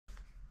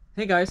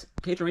Hey guys,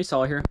 Cajun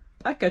Reseller here.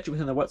 Back at you with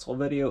another What's Sold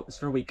video. It's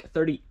for week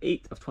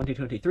 38 of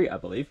 2023, I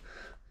believe.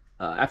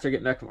 After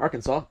getting back from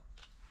Arkansas.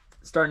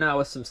 Starting out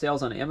with some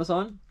sales on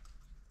Amazon.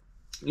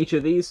 Each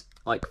of these,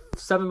 like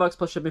 $7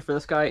 plus shipping for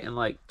this guy and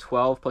like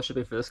 12 plus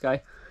shipping for this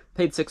guy.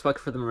 Paid $6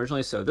 for them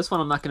originally, so this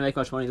one I'm not going to make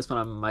much money. This one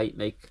I might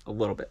make a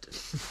little bit.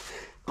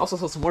 Also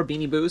sold some more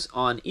Beanie Boos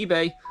on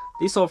eBay.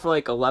 These sold for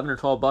like 11 or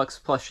 12 bucks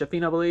plus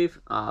shipping, I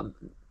believe.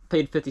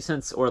 Paid 50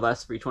 cents or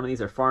less for each one of these.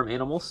 They're farm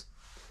animals.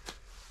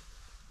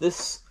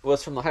 This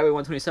was from the Highway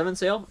 127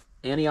 sale.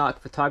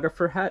 Antioch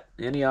photographer hat.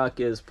 Antioch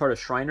is part of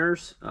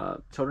Shriners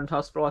Children's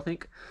Hospital, I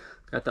think.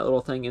 Got that little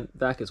thing in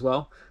back as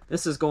well.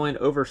 This is going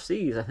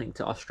overseas, I think,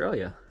 to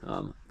Australia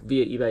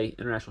via eBay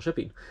international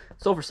shipping.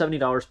 Sold for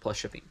 $70 plus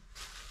shipping.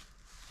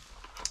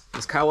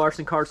 This Kyle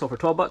Larson card sold for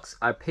 12 bucks.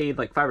 I paid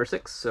like 5 or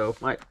 6, so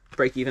might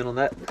break even on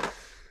that.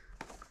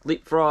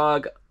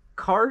 Leapfrog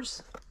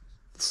cars,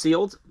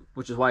 sealed,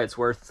 which is why it's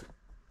worth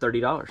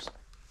 $30.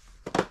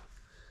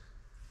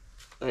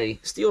 A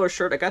Steelers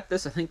shirt. I got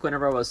this, I think,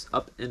 whenever I was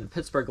up in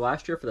Pittsburgh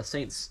last year for the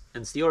Saints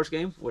and Steelers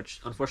game, which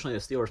unfortunately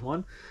the Steelers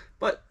won.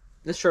 But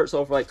this shirt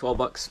sold for like 12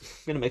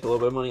 bucks. Gonna make a little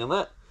bit of money on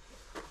that.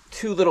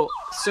 Two little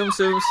Tsum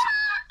Tsums.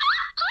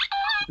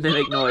 They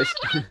make noise.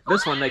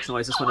 This one makes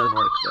noise. This one doesn't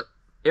work. But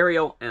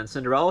Ariel and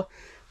Cinderella,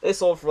 they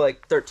sold for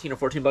like 13 or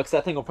 14 bucks.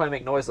 That thing will probably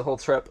make noise the whole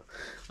trip,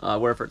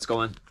 wherever it's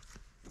going.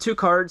 Two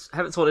cards.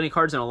 Haven't sold any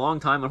cards in a long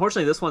time.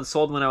 Unfortunately, this one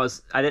sold when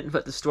I didn't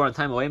put the store on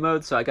time away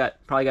mode, so I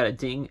probably got a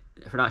ding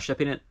for not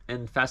shipping it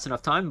in fast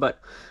enough time. But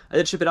I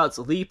did ship it out. It's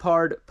a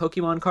Leopard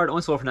Pokemon card.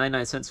 Only sold for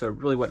 99 cents, so it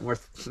really wasn't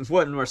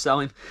worth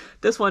selling.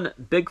 This one,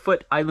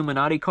 Bigfoot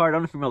Illuminati card. I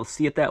don't know if you're able to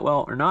see it that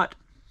well or not,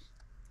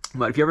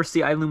 but if you ever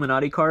see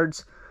Illuminati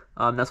cards,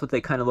 that's what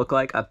they kind of look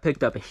like. I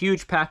picked up a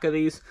huge pack of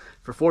these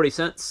for 40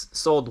 cents.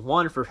 Sold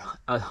one for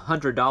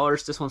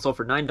 $100. This one sold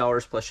for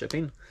 $9 plus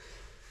shipping.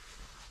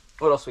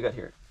 What else we got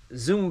here?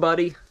 Zoom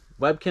Buddy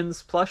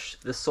Webkins plush.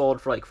 This sold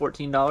for like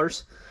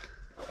 $14.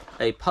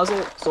 A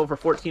puzzle sold for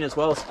 $14 as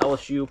well. It's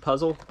LSU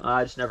puzzle.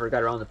 I just never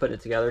got around to putting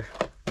it together.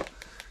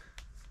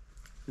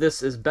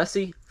 This is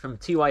Bessie from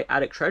TY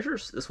Attic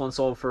Treasures. This one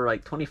sold for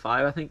like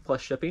 $25, I think,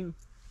 plus shipping.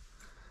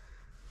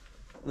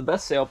 The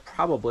best sale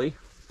probably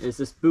is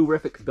this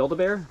Boo-rific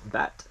Build-A-Bear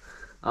bat.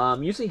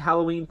 Usually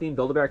Halloween-themed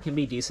Build-A-Bear can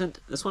be decent.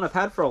 This one I've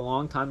had for a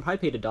long time.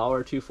 Probably paid $1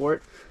 or $2 for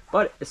it,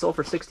 but it sold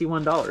for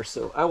 $61,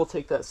 so I will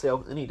take that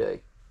sale any day.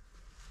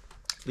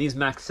 These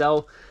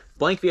Maxell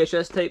blank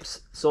VHS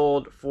tapes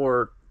sold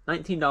for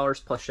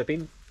 $19 plus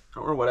shipping. I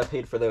don't remember what I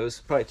paid for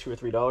those. Probably $2 or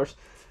 $3.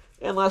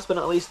 And last but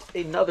not least,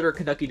 another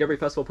Kentucky Derby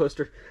Festival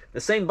poster.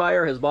 The same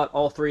buyer has bought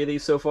all 3 of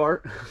these so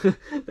far.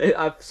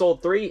 I've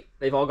sold 3.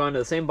 They've all gone to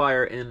the same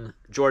buyer in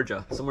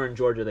Georgia. Somewhere in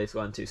Georgia they've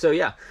gone to. So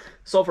yeah,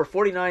 sold for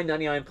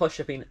 $49.99 plus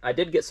shipping. I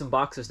did get some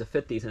boxes to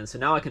fit these in, so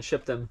now I can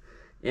ship them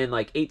in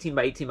like 18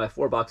 by 18 by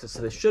 4 boxes, so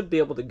they should be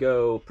able to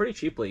go pretty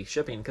cheaply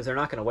shipping because they're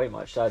not going to weigh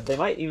much. They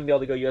might even be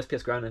able to go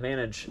USPS Ground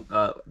Advantage,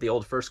 the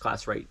old first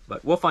class rate,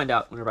 but we'll find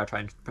out whenever I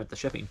try and print the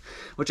shipping,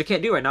 which I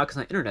can't do right now because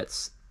my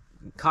internet's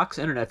Cox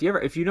Internet.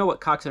 If you know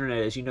what Cox Internet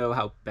is, you know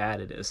how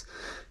bad it is.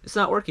 It's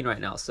not working right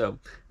now, so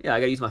yeah,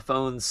 I got to use my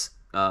phone's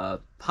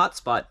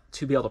hotspot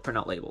to be able to print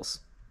out labels.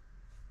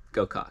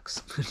 Go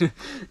Cox.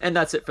 And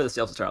that's it for the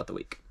sales to start out the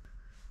week.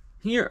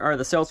 Here are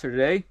the sales for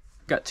today.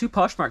 Got 2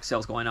 Poshmark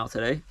sales going out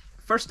today.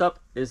 First up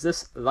is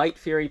this Light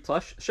Fury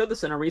plush. Showed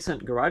this in a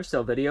recent garage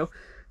sale video.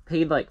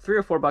 Paid like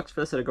 $3 or $4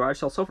 for this at a garage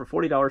sale. Sold for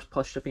 $40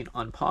 plus shipping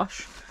on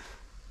Posh.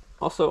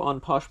 Also on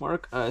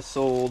Poshmark, I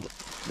sold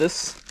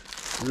this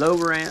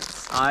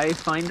Lowrance Eye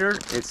Finder.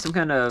 It's some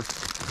kind of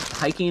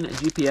hiking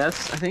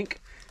GPS, I think.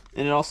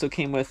 And it also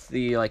came with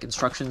the like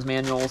instructions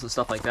manuals and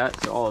stuff like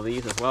that. So all of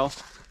these as well.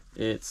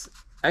 It's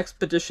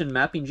Expedition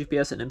Mapping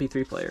GPS and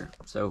MP3 player.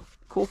 So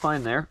cool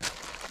find there.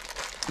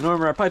 And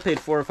remember, I probably paid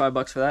 $4 or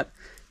 $5 for that.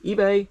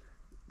 eBay.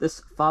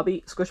 This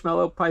Fabi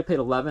Squishmallow, probably paid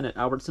 $11 at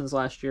Albertsons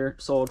last year.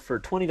 Sold for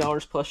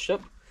 $20 plus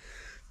ship.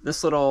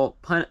 This little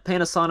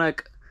Panasonic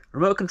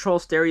remote control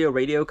stereo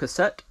radio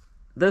cassette.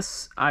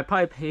 This, I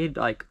probably paid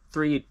like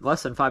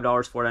less than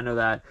 $5 for it, I know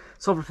that.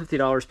 Sold for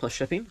 $50 plus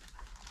shipping.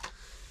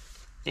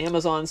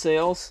 Amazon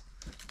sales.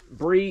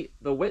 Brie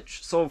the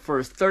Witch sold for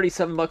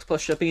 $37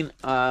 plus shipping.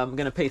 I'm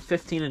going to pay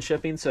 $15 in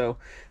shipping, so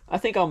I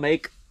think I'll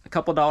make a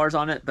couple dollars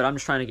on it, but I'm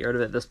just trying to get rid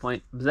of it at this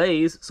point.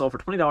 Blaze sold for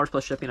 $20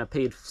 plus shipping. I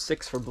paid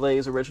 $6 for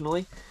Blaze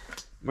originally.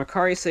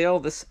 Mercari sale,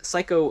 this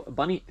Psycho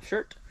Bunny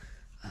shirt.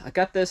 I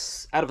got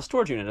this out of a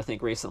storage unit, I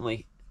think,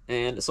 recently,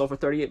 and it sold for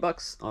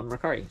 $38 on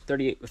Mercari.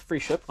 $38 with free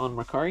ship on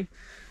Mercari.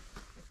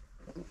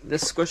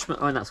 This not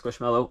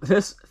Squishmallow.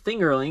 This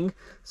Fingerling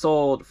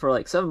sold for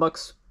like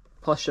 $7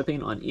 plus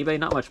shipping on eBay.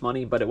 Not much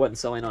money, but it wasn't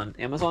selling on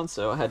Amazon,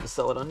 so I had to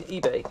sell it on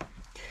eBay.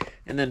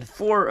 And then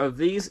 4 of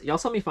these. Y'all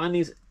saw me find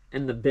these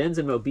in the bins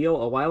in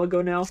Mobile a while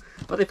ago now,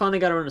 but they finally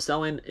got around to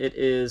selling. It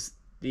is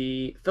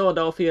the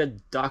Philadelphia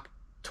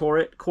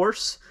Doctorate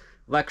Course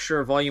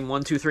Lecture Volume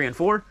 1, 2, 3, and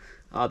 4.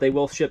 They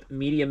will ship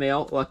media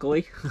mail,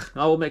 luckily.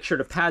 I will make sure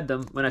to pad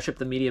them when I ship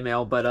the media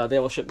mail, but they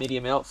will ship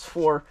media mail. It's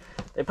 4.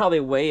 They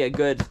probably weigh a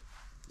good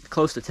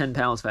close to 10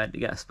 pounds if I had to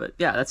guess. But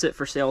yeah, that's it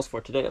for sales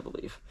for today, I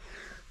believe.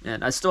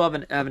 And I still have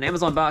an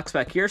Amazon box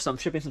back here, so I'm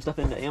shipping some stuff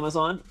into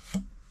Amazon.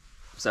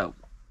 So,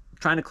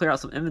 trying to clear out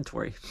some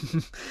inventory.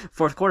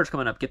 Fourth quarter's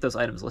coming up. Get those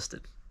items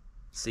listed.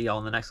 See y'all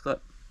in the next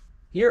clip.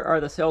 Here are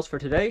the sales for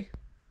today.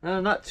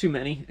 Not too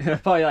many.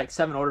 Probably like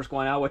 7 orders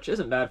going out, which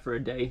isn't bad for a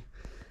day.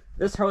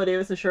 This Harley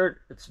Davidson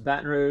shirt, it's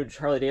Baton Rouge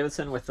Harley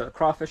Davidson with a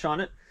crawfish on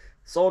it.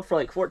 Sold for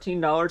like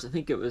 $14. I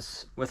think it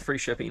was with free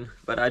shipping,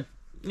 but I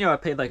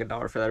paid like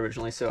 $1 for that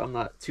originally, so I'm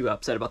not too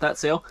upset about that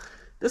sale.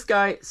 This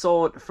guy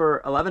sold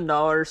for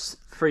 $11,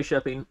 free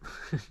shipping.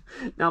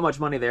 Not much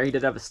money there. He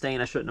did have a stain.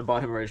 I shouldn't have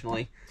bought him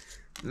originally.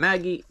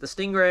 Maggie, the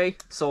Stingray,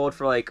 sold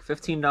for like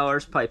 $15.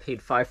 Probably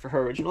paid $5 for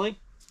her originally.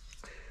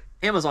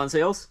 Amazon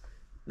sales.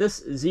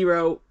 This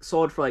Zero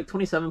sold for like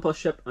 $27 plus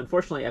ship.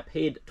 Unfortunately, I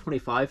paid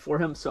 $25 for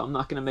him, so I'm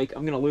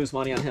gonna lose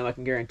money on him. I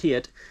can guarantee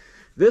it.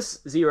 This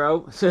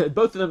Zero, so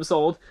both of them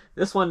sold.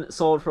 This one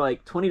sold for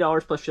like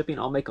 $20 plus shipping.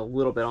 I'll make a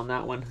little bit on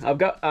that one.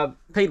 I've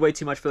paid way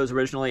too much for those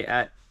originally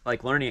at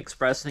like Learning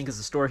Express, I think is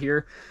the store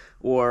here,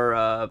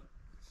 or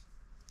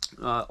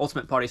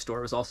Ultimate Potty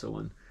Store was also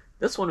one.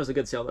 This one was a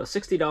good sale though.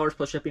 $60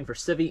 plus shipping for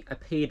Civi. I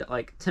paid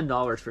like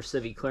 $10 for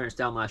Civi clearance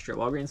down last year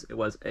at Walgreens. It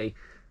was a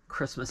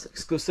Christmas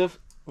exclusive.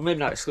 Well, maybe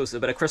not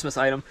exclusive, but a Christmas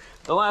item.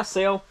 The last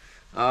sale,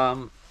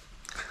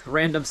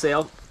 random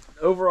sale.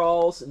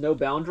 Overalls, no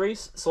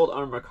boundaries, sold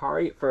on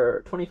Mercari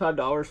for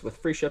 $25 with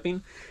free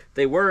shipping.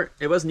 It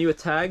was new with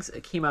tags.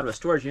 It came out of a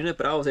storage unit,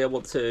 but I was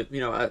able to,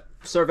 I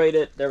surveyed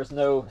it. There was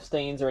no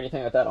stains or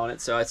anything like that on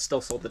it, so I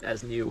still sold it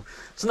as new.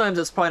 Sometimes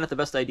it's probably not the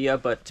best idea,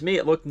 but to me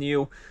it looked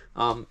new,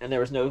 and there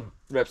was no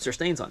rips or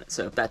stains on it.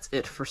 So that's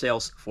it for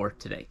sales for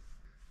today.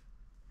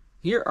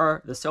 Here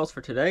are the sales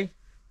for today.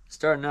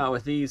 Starting out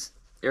with these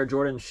Air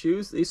Jordan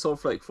shoes. These sold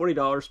for like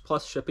 $40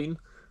 plus shipping.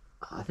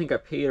 I think I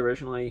paid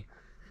originally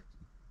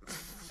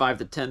 $5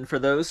 to $10 for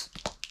those.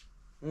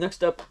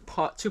 Next up,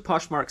 2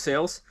 Poshmark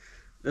sales.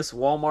 This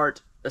Walmart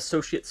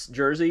Associates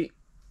jersey,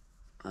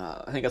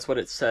 I think that's what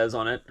it says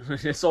on it.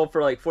 It sold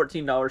for like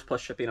 $14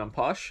 plus shipping on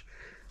Posh.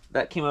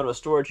 That came out of a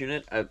storage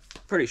unit, I'm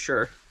pretty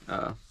sure.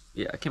 Yeah,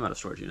 it came out of a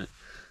storage unit.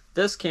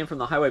 This came from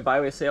the Highway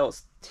Byway sale.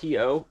 It's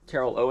T.O.,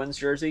 Terrell Owens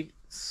jersey.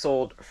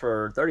 Sold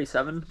for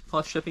 $37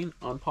 plus shipping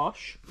on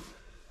Posh.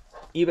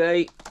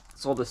 eBay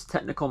sold this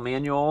technical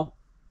manual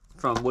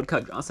from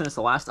Woodcock Johnson. It's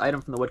the last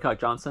item from the Woodcock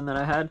Johnson that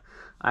I had.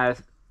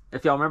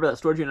 If y'all remember that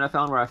storage unit I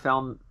found where I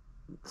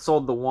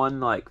sold the one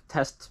like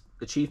test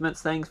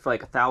achievements things for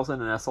like $1,000,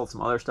 and I sold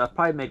some other stuff.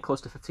 Probably made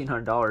close to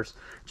 $1,500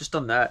 just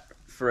on that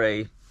for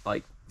a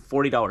like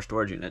 $40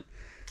 storage unit.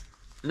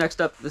 Next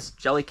up, this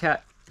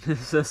Jellycat.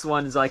 This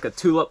one is like a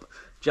tulip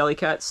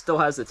Jellycat. Still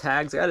has the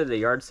tags. I got it at a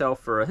yard sale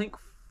for I think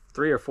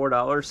 $3 or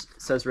 $4.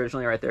 It says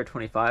originally right there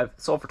 $25.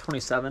 Sold for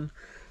 $27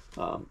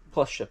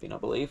 plus shipping, I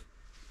believe.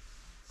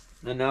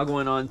 And now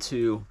going on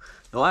to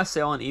the last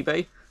sale on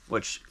eBay,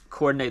 which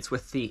coordinates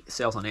with the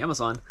sales on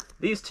Amazon.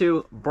 These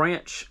two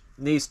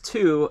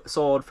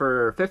sold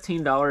for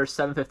 $15,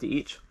 $7.50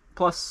 each,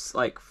 plus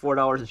like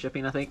 $4 in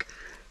shipping, I think.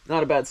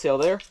 Not a bad sale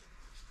there.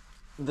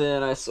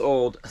 Then I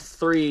sold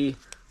 3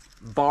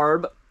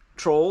 Barb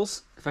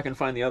Trolls, if I can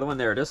find the other one.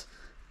 There it is.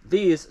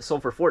 These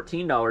sold for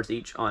 $14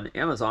 each on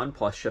Amazon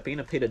plus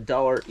shipping. I paid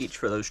 $1 each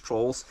for those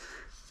trolls.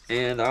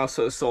 And I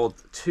also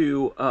sold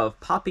 2 of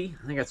Poppy.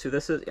 I think that's who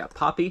this is. Yeah,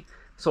 Poppy.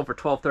 Sold for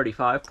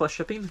 $12.35 plus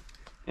shipping.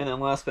 And then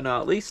last but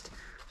not least,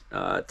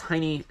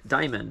 Tiny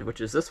Diamond,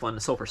 which is this one,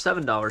 sold for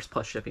 $7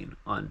 plus shipping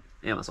on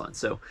Amazon.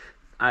 So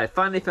I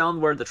finally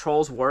found where the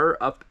trolls were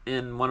up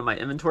in one of my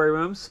inventory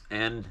rooms,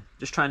 and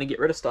just trying to get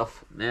rid of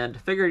stuff. And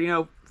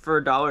figured,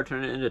 for $1,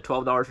 turn it into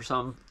 $12 for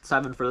some,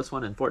 $7 for this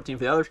one, and $14 for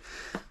the others.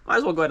 Might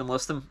as well go ahead and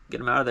list them, get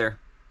them out of there.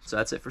 So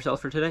that's it for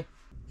sales for today.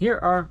 Here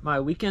are my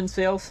weekend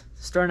sales.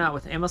 Starting out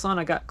with Amazon,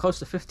 I got close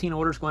to 15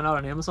 orders going out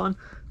on Amazon.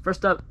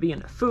 First up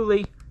being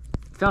Fooly.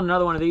 Found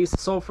another one of these,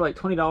 sold for like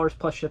 $20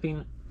 plus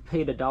shipping.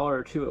 Paid $1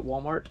 or $2 at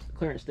Walmart,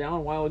 clearance down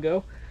a while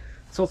ago.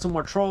 Sold some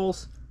more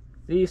trolls.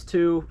 These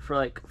 2 for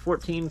like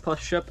 $14 plus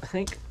ship, I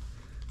think.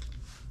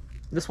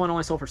 This one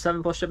only sold for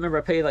 $7 plus ship. Remember,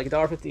 I paid like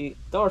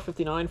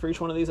 $1.59 for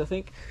each one of these, I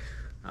think.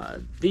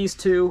 These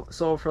 2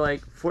 sold for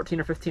like $14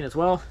 or $15 as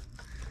well.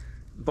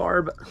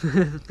 Barb,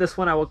 this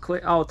one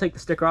I'll take the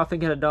sticker off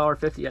and get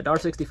 $1.50. Yeah,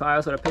 $1.65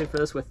 is what I paid for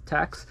this with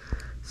tax.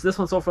 So this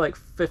one sold for like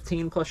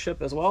 $15 plus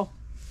ship as well.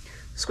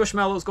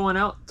 Squishmallows going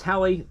out.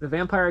 Tally, the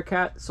vampire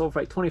cat, sold for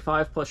like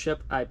 $25 plus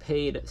ship. I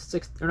paid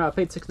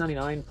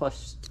 $6.99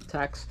 plus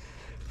tax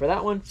for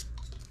that one.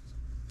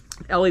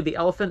 Ellie the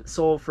elephant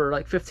sold for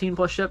like $15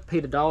 plus ship.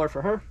 Paid $1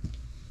 for her.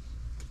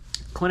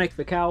 Clinic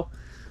the cow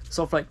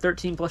sold for like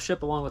 $13 plus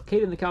ship, along with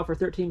Kaden the cow for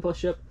 $13 plus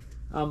ship.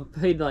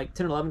 Paid like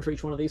 $10 or $11 for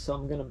each one of these, so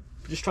I'm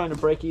just trying to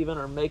break even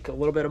or make a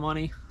little bit of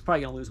money.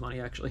 Probably gonna lose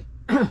money actually.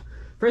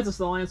 Princess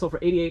the Lion sold for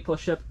 $88 plus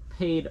ship.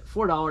 Paid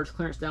 $4,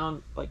 clearance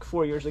down like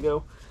 4 years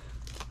ago.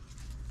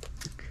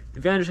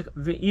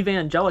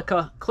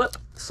 Evangelica clip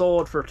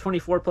sold for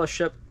 $24 plus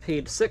ship.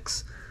 Paid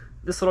 $6.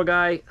 This little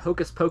guy,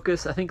 Hocus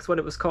Pocus, I think is what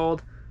it was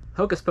called.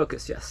 Hocus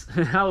Pocus, yes.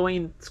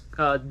 Halloween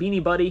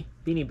Beanie Buddy,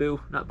 Beanie Boo,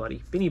 not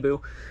Buddy, Beanie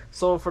Boo.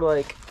 Sold for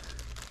like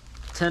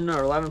 10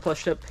 or 11 plus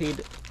ship. Paid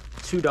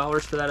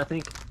 $2 for that, I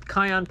think.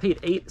 Kion paid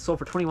 8, sold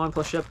for 21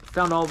 plus ship.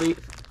 Found all the,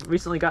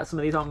 recently got some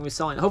of these. I'm gonna be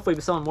selling. Hopefully,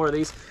 be selling more of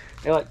these.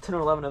 I got like 10 or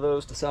 11 of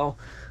those to sell.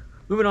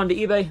 Moving on to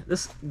eBay.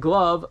 This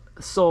glove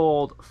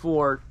sold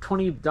for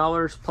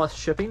 $20 plus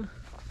shipping.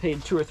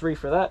 Paid 2 or 3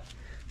 for that.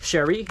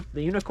 Sherry,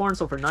 the unicorn,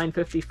 sold for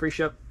 $9.50 free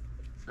ship.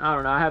 I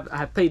don't know. I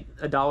have paid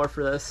 $1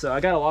 for this, so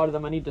I got a lot of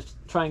them. I need to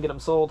try and get them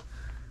sold.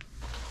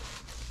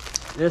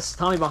 This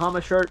Tommy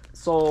Bahama shirt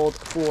sold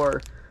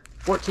for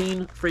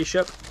 $14 free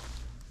ship.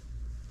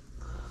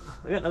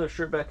 I got another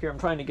shirt back here I'm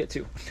trying to get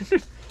to.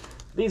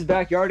 These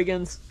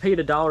backyardigans, paid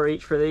 $1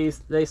 each for these.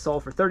 They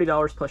sold for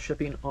 $30 plus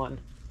shipping on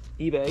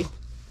eBay.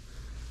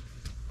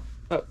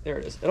 Oh, there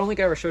it is. I don't think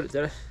I ever showed it,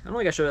 did I? I don't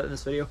think I showed it in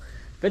this video.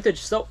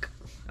 Vintage silk.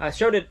 I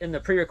showed it in the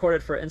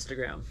pre-recorded for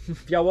Instagram.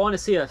 If y'all want to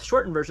see a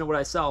shortened version of what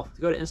I sell,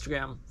 go to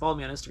Instagram. Follow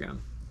me on Instagram.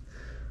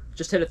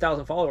 Just hit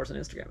 1,000 followers on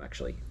Instagram,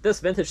 actually.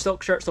 This vintage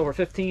silk shirt sold for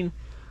 15.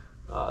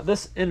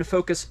 This In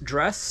Focus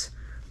dress.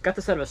 Got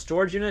this out of a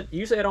storage unit.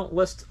 Usually I don't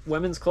list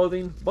women's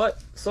clothing,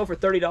 but sold for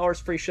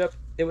 $30 free ship.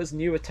 It was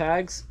new with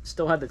tags.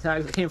 Still had the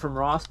tags. It came from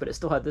Ross, but it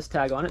still had this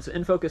tag on it. So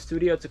In Focus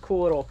Studio. It's a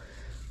cool little,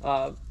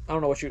 I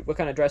don't know what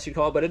kind of dress you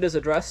call it, but it is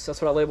a dress.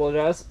 That's what I labeled it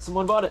as.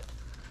 Someone bought it.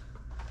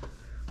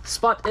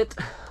 Spot It.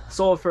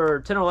 Sold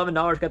for $10 or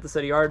 $11. Got this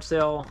at a yard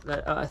sale.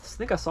 That I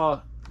think I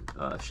saw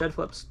Shed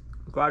Flips,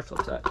 Garage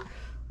Flips at.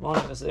 One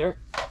of them is there.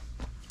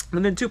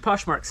 And then 2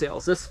 Poshmark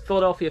sales. This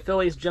Philadelphia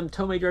Phillies Jim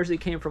Tomei jersey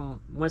came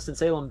from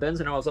Winston-Salem, Benz,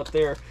 and I was up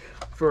there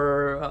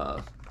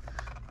for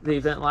the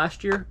event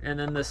last year. And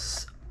then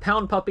this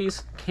Pound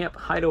Puppies Camp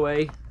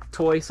Hideaway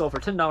toy sold for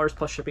 $10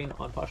 plus shipping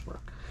on Poshmark.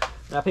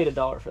 And I paid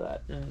 $1 for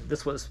that, and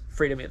this was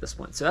free to me at this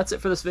point. So that's it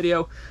for this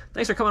video.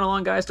 Thanks for coming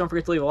along, guys. Don't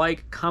forget to leave a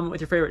like, comment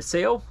with your favorite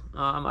sale.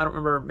 I don't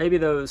remember, maybe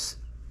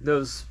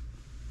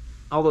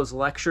all those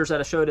lectures that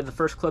I showed in the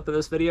first clip of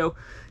this video,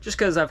 just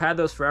because I've had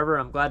those forever.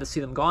 I'm glad to see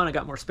them gone. I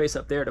got more space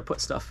up there to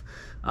put stuff,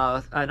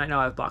 and I know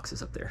I have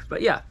boxes up there.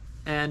 But yeah,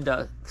 and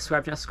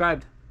subscribe if you're not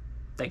subscribed.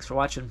 Thanks for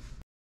watching.